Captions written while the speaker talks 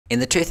In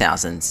the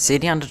 2000s,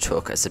 Sydney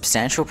undertook a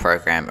substantial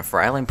program of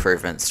rail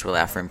improvements to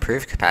allow for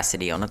improved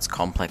capacity on its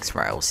complex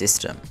rail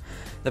system.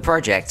 The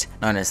project,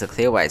 known as the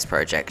Clearways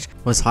project,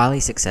 was highly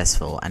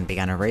successful and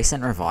began a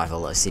recent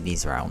revival of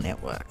Sydney's rail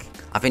network.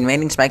 I've been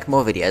meaning to make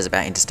more videos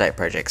about interstate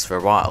projects for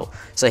a while,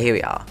 so here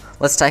we are.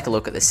 Let's take a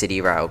look at the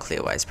CityRail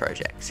Clearways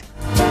project.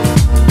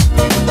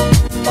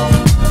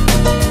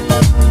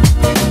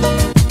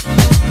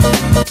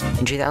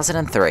 In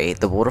 2003,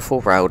 the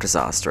Waterfall rail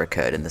disaster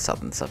occurred in the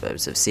southern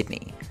suburbs of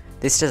Sydney.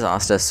 This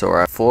disaster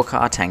saw a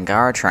 4-car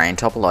Tangara train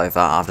topple over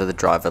after the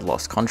driver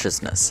lost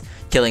consciousness,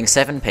 killing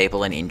 7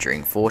 people and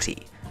injuring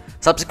 40.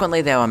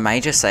 Subsequently, there were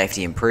major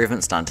safety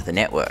improvements done to the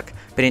network,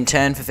 but in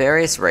turn, for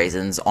various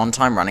reasons,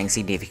 on-time running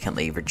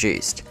significantly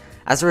reduced.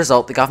 As a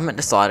result, the government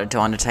decided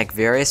to undertake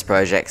various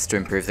projects to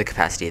improve the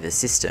capacity of the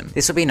system.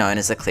 This will be known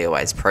as the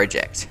Clearways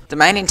project. The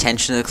main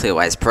intention of the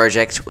Clearways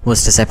project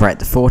was to separate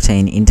the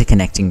 14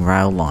 interconnecting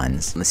rail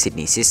lines on the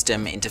Sydney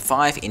system into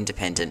 5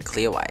 independent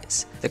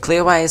clearways. The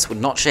clearways would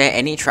not share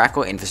any track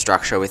or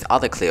infrastructure with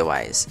other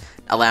clearways,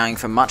 allowing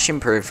for much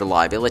improved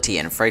reliability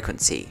and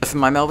frequency. For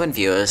my Melbourne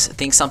viewers,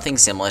 think something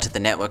similar to the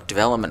Network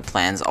Development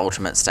Plan's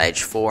Ultimate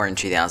Stage 4 in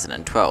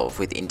 2012,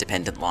 with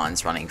independent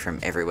lines running from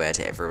everywhere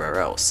to everywhere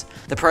else.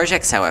 The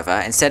projects,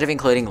 however, instead of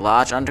including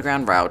large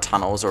underground rail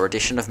tunnels or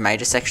addition of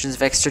major sections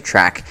of extra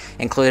track,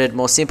 included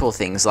more simple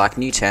things like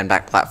new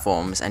turnback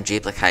platforms and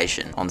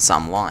duplication on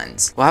some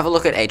lines. We'll have a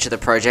look at each of the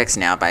projects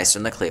now based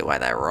on the clearway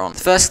they were on. The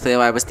first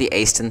clearway was the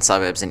Eastern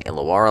Suburbs and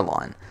Illawarra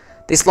line.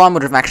 This line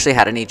would have actually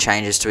had any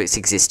changes to its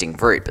existing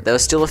route, but there were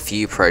still a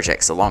few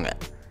projects along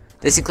it.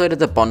 This included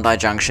the Bondi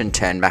Junction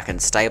turnback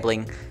and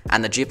stabling,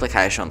 and the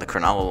duplication on the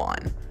Cronulla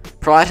line.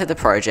 Prior to the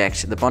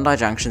project, the Bondi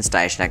Junction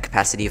station had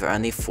capacity of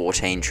only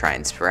 14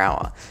 trains per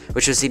hour,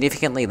 which was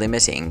significantly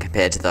limiting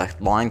compared to the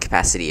line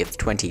capacity of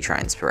 20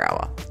 trains per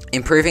hour.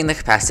 Improving the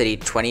capacity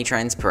to 20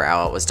 trains per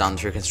hour was done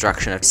through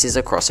construction of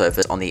scissor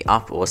crossovers on the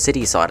up or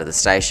city side of the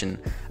station,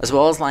 as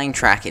well as laying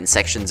track in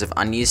sections of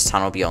unused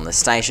tunnel beyond the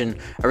station,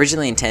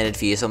 originally intended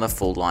for use on the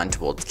full line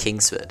towards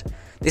Kingsford.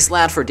 This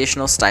allowed for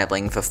additional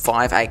stabling for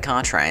 5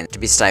 8-car trains to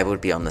be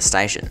stabled beyond the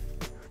station.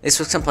 This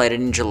was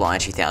completed in July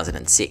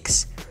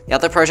 2006. The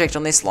other project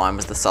on this line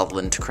was the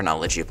Sutherland to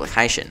Cronulla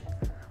duplication.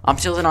 Up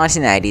until the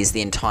 1980s,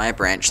 the entire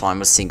branch line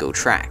was single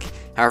track.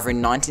 However,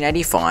 in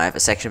 1985, a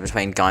section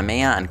between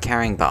Gymea and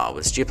Caringbah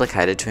was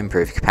duplicated to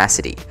improve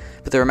capacity,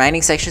 but the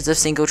remaining sections of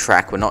single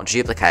track were not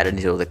duplicated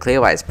until the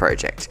Clearways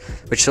project,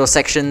 which saw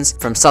sections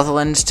from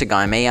Sutherland to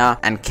Gymea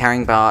and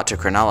Caringbah to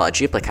Cronulla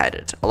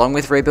duplicated, along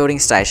with rebuilding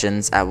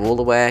stations at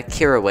Woolooware,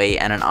 Kirrawee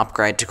and an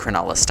upgrade to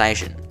Cronulla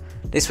station.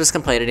 This was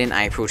completed in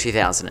April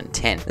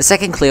 2010. The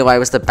second clearway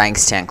was the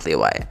Bankstown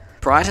Clearway.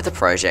 Prior to the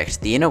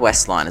project, the Inner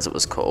West Line, as it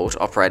was called,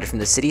 operated from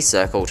the City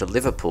Circle to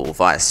Liverpool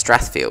via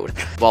Strathfield,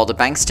 while the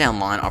Bankstown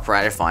Line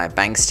operated via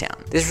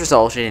Bankstown. This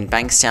resulted in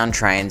Bankstown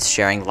trains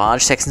sharing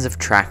large sections of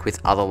track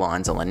with other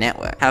lines on the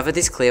network. However,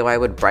 this clearway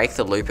would break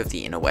the loop of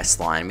the Inner West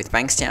Line, with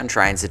Bankstown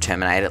trains to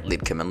terminate at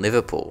Lidcombe and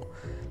Liverpool.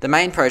 The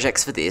main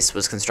projects for this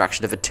was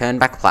construction of a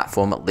turnback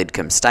platform at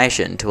Lidcombe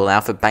Station to allow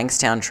for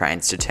Bankstown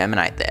trains to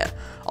terminate there,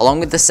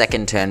 along with the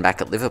second turnback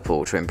at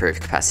Liverpool to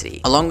improve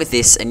capacity. Along with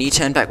this, a new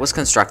turnback was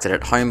constructed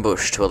at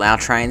Homebush to allow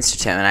trains to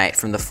terminate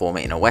from the former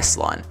Inner West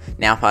Line,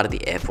 now part of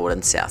the Airport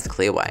and South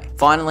Clearway.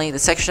 Finally, the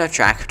section of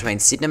track between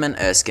Sydenham and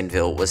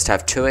Erskineville was to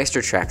have 2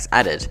 extra tracks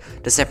added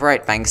to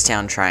separate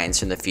Bankstown trains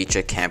from the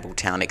future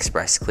Campbelltown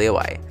Express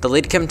Clearway. The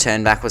Lidcombe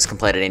turnback was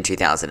completed in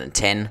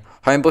 2010,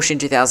 Homebush in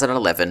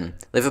 2011,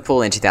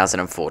 Liverpool in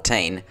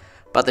 2014,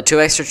 but the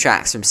 2 extra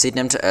tracks from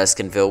Sydenham to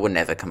Erskineville were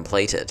never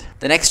completed.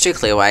 The next 2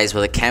 clearways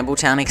were the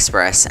Campbelltown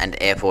Express and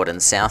Airport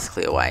and South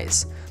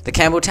Clearways. The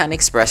Campbelltown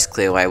Express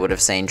Clearway would have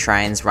seen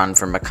trains run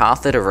from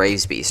Macarthur to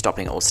Revesby,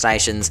 stopping all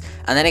stations,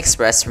 and then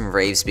express from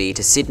Revesby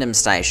to Sydenham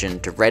Station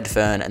to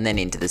Redfern and then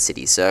into the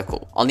City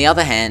Circle. On the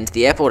other hand,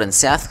 the Airport and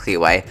South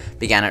Clearway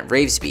began at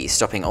Revesby,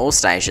 stopping all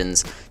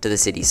stations to the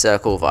City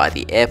Circle via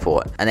the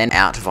airport, and then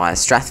out via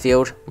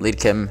Strathfield,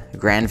 Lidcombe,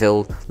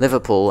 Granville,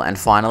 Liverpool, and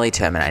finally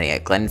terminating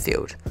at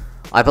Glenfield.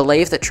 I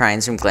believe that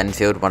trains from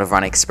Glenfield would have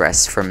run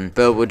express from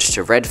Burwood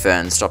to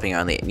Redfern, stopping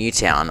only at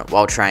Newtown,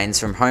 while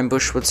trains from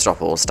Homebush would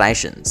stop all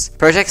stations.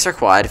 Projects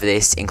required for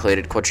this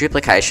included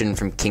quadruplication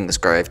from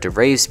Kingsgrove to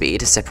Revesby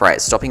to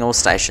separate stopping all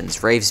stations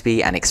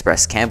Revesby and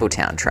express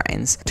Campbelltown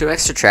trains, 2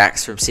 extra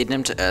tracks from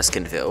Sydenham to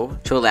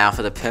Erskineville to allow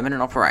for the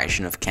permanent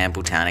operation of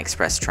Campbelltown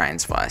Express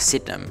trains via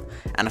Sydenham,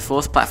 and a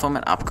 4th platform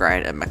and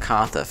upgrade at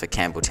Macarthur for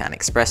Campbelltown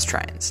Express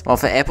trains. While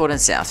for Airport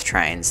and South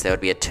trains, there would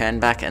be a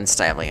turnback and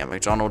stabling at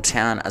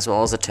McDonaldtown as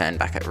well as a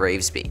turnback at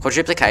Revesby.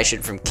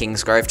 Quadruplication from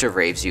Kingsgrove to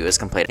Revesby was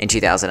completed in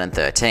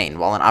 2013,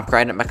 while an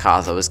upgrade at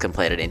Macarthur was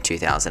completed in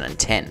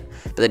 2010,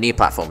 but the new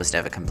platform was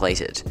never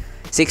completed.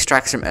 6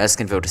 tracks from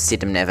Erskineville to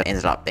Sydenham never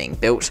ended up being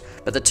built,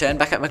 but the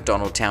turnback at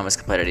McDonaldtown was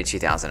completed in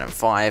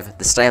 2005,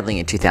 the stabling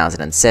in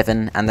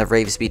 2007, and the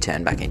Revesby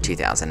turnback in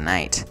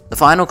 2008. The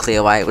final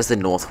clearway was the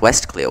North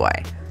West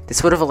Clearway.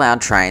 This would have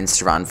allowed trains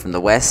to run from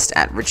the west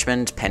at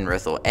Richmond,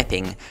 Penrith or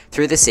Epping,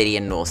 through the city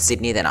and North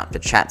Sydney then up to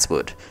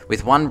Chatswood,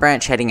 with one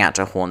branch heading out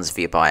to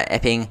Hornsby via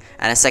Epping,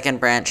 and a second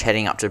branch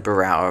heading up to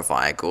Berowra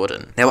via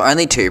Gordon. There were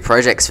only 2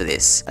 projects for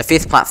this, a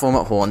 5th platform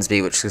at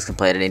Hornsby which was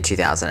completed in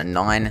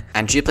 2009,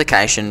 and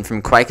duplication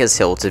from Quakers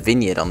Hill to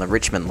Vineyard on the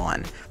Richmond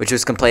line, which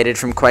was completed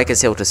from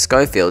Quakers Hill to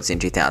Schofields in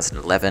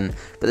 2011,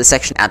 but the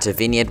section out to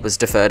Vineyard was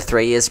deferred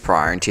 3 years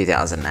prior in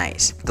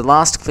 2008. The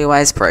last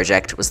Clearways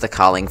project was the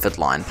Carlingford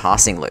line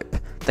passing loop.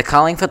 The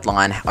Carlingford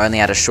line only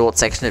had a short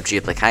section of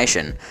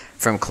duplication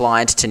from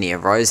Clyde to near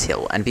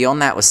Rosehill, and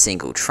beyond that was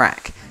single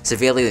track,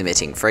 severely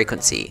limiting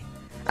frequency.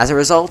 As a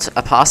result,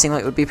 a passing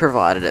loop would be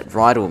provided at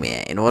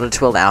Rydalmere in order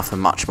to allow for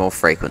much more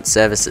frequent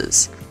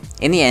services.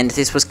 In the end,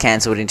 this was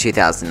cancelled in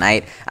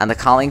 2008, and the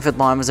Carlingford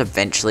line was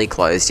eventually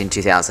closed in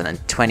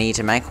 2020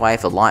 to make way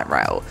for light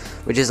rail,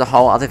 which is a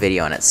whole other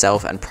video in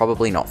itself and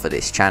probably not for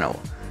this channel.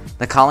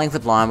 The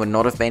Carlingford line would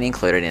not have been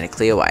included in a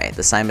Clearway,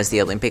 the same as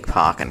the Olympic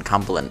Park and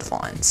Cumberland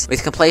lines.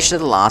 With completion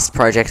of the last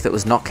project that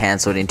was not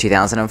cancelled in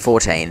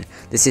 2014,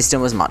 the system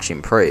was much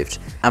improved,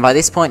 and by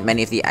this point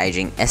many of the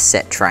ageing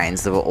S-set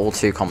trains that were all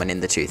too common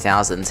in the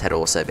 2000s had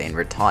also been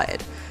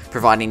retired,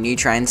 providing new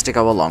trains to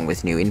go along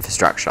with new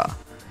infrastructure.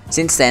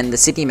 Since then, the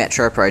Sydney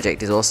Metro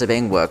project is also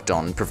being worked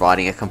on,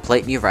 providing a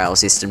complete new rail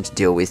system to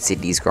deal with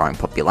Sydney's growing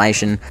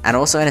population, and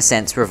also in a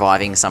sense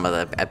reviving some of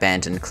the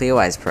abandoned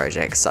Clearways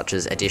projects, such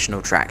as additional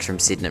tracks from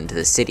Sydenham to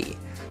the city.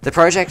 The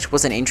project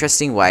was an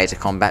interesting way to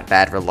combat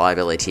bad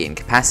reliability and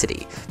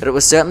capacity, but it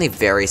was certainly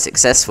very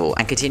successful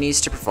and continues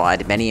to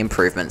provide many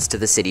improvements to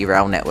the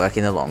CityRail network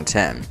in the long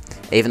term,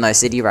 even though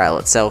CityRail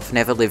itself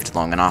never lived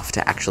long enough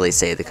to actually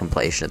see the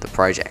completion of the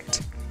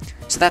project.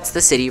 So that's the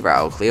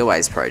CityRail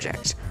Clearways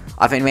project.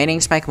 I've been meaning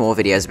to make more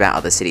videos about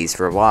other cities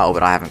for a while,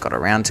 but I haven't got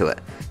around to it,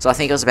 so I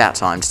think it was about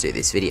time to do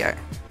this video.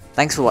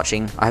 Thanks for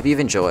watching, I hope you've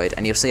enjoyed,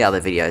 and you'll see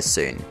other videos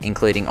soon,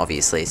 including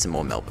obviously some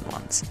more Melbourne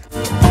ones.